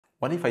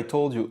What if I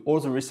told you all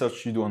the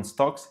research you do on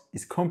stocks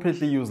is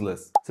completely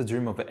useless? The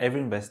dream of every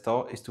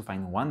investor is to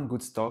find one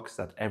good stock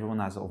that everyone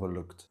has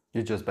overlooked.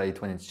 You just buy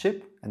it when it's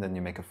cheap and then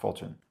you make a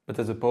fortune. But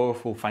there's a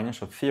powerful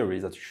financial theory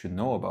that you should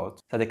know about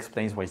that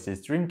explains why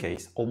this dream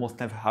case almost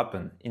never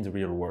happens in the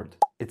real world.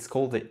 It's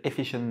called the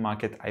efficient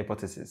market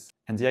hypothesis.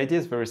 And the idea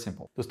is very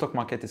simple. The stock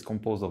market is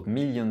composed of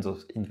millions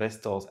of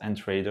investors and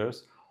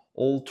traders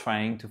all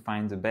trying to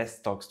find the best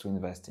stocks to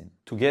invest in.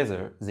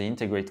 Together, they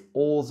integrate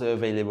all the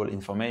available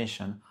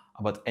information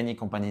about any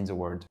company in the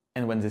world.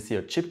 And when they see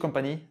a cheap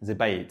company, they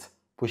buy it,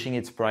 pushing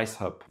its price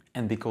up.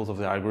 And because of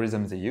the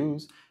algorithms they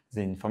use,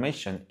 the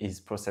information is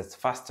processed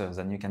faster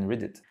than you can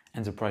read it,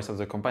 and the price of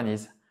the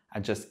companies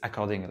adjusts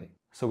accordingly.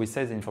 So we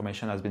say the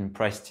information has been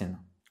priced in.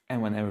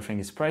 And when everything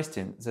is priced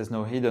in, there's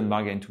no hidden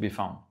bargain to be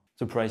found.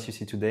 The price you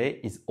see today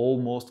is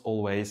almost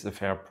always the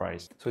fair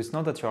price. So it's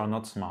not that you are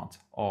not smart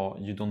or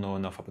you don't know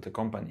enough about a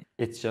company.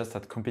 It's just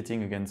that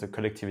competing against the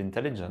collective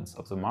intelligence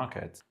of the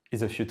market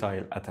is a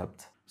futile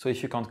attempt. So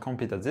if you can't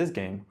compete at this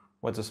game,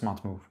 what's a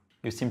smart move?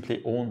 You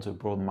simply own the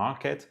broad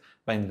market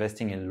by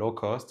investing in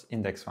low-cost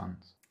index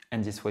funds.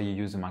 And this way you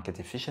use the market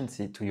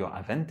efficiency to your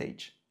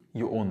advantage.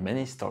 You own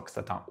many stocks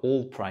that are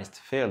all priced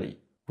fairly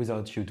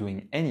without you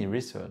doing any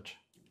research,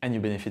 and you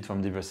benefit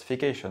from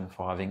diversification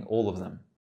for having all of them.